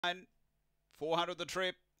400 the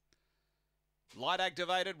trip. Light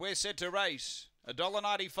activated. We're set to race.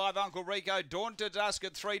 $1.95 Uncle Rico. Dawn to Dusk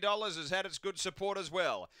at $3 has had its good support as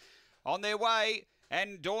well. On their way.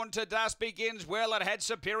 And Dawn to Dusk begins well. It had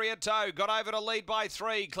Superior Toe. Got over to lead by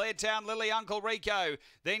 3. Claretown Lily, Uncle Rico.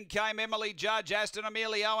 Then came Emily Judge, Aston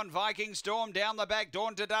Emilio and Viking Storm down the back.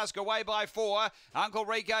 Dawn to Dusk away by 4. Uncle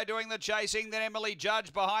Rico doing the chasing. Then Emily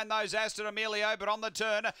Judge behind those Aston Emilio. But on the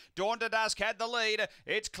turn, Dawn to Dusk had the lead.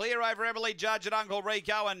 It's clear over Emily Judge and Uncle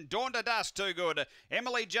Rico. And Dawn to Dusk too good.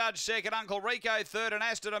 Emily Judge second. Uncle Rico third. And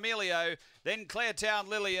Aston Emilio. Then Claretown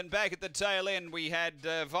Lily. And back at the tail end we had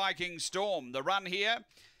Viking Storm. The run here.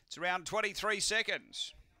 It's around 23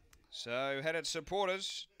 seconds. So had its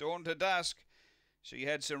supporters, Dawn to Dusk. She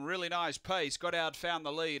had some really nice pace, got out, found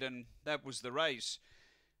the lead, and that was the race.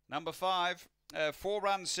 Number 5, 4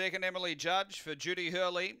 runs second, Emily Judge for Judy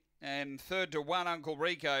Hurley, and third to 1, Uncle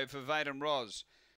Rico for Vaden Roz.